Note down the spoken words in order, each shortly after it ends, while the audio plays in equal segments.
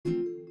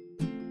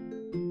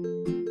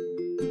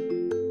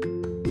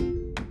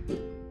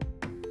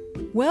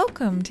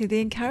Welcome to the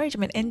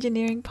Encouragement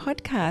Engineering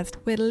Podcast,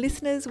 where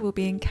listeners will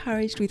be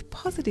encouraged with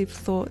positive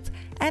thoughts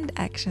and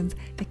actions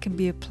that can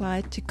be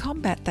applied to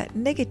combat that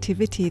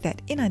negativity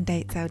that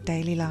inundates our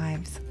daily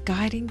lives,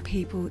 guiding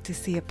people to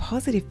see a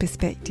positive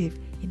perspective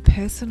in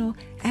personal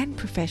and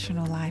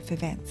professional life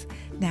events.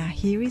 Now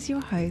here is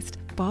your host,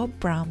 Bob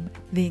Brum,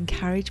 the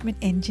Encouragement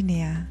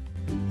Engineer.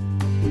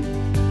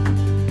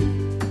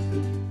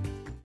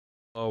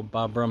 Hello,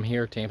 Bob Brum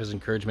here, Tampa's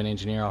Encouragement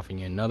Engineer, offering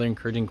you another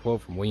encouraging quote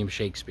from William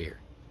Shakespeare.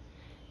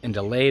 "In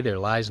delay there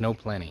lies no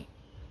plenty."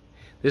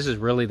 This is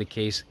really the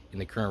case in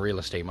the current real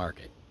estate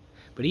market.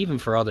 But even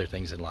for other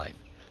things in life,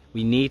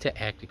 we need to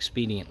act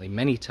expediently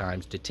many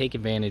times to take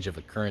advantage of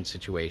a current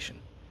situation.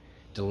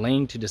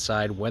 Delaying to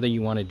decide whether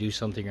you want to do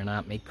something or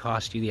not may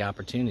cost you the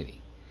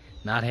opportunity.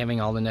 Not having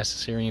all the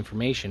necessary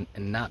information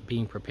and not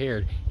being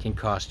prepared can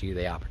cost you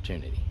the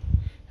opportunity.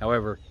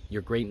 However,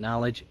 your great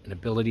knowledge and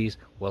abilities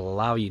will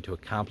allow you to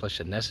accomplish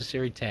the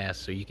necessary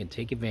tasks so you can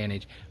take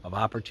advantage of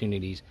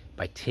opportunities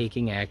by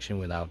taking action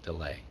without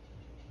delay.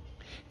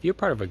 If you're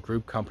part of a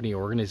group, company,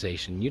 or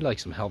organization, and you'd like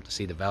some help to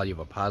see the value of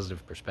a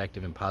positive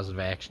perspective and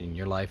positive action in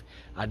your life,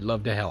 I'd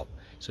love to help.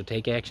 So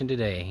take action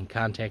today and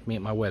contact me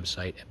at my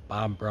website at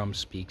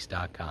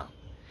bobbrumspeaks.com.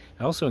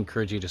 I also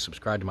encourage you to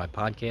subscribe to my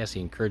podcast, the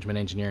Encouragement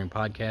Engineering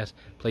Podcast,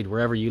 played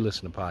wherever you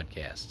listen to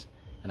podcasts.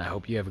 And I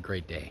hope you have a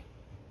great day.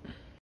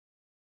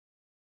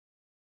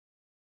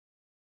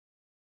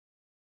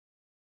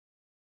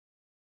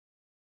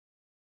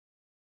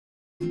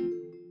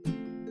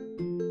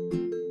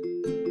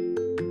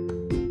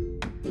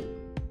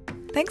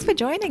 Thanks for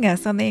joining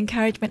us on the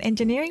Encouragement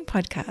Engineering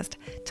Podcast.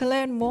 To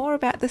learn more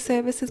about the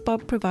services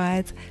Bob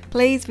provides,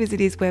 please visit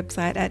his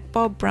website at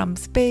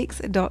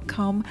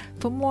bobbrumspeaks.com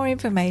for more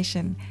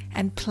information.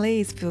 And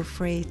please feel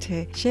free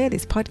to share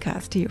this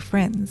podcast to your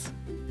friends.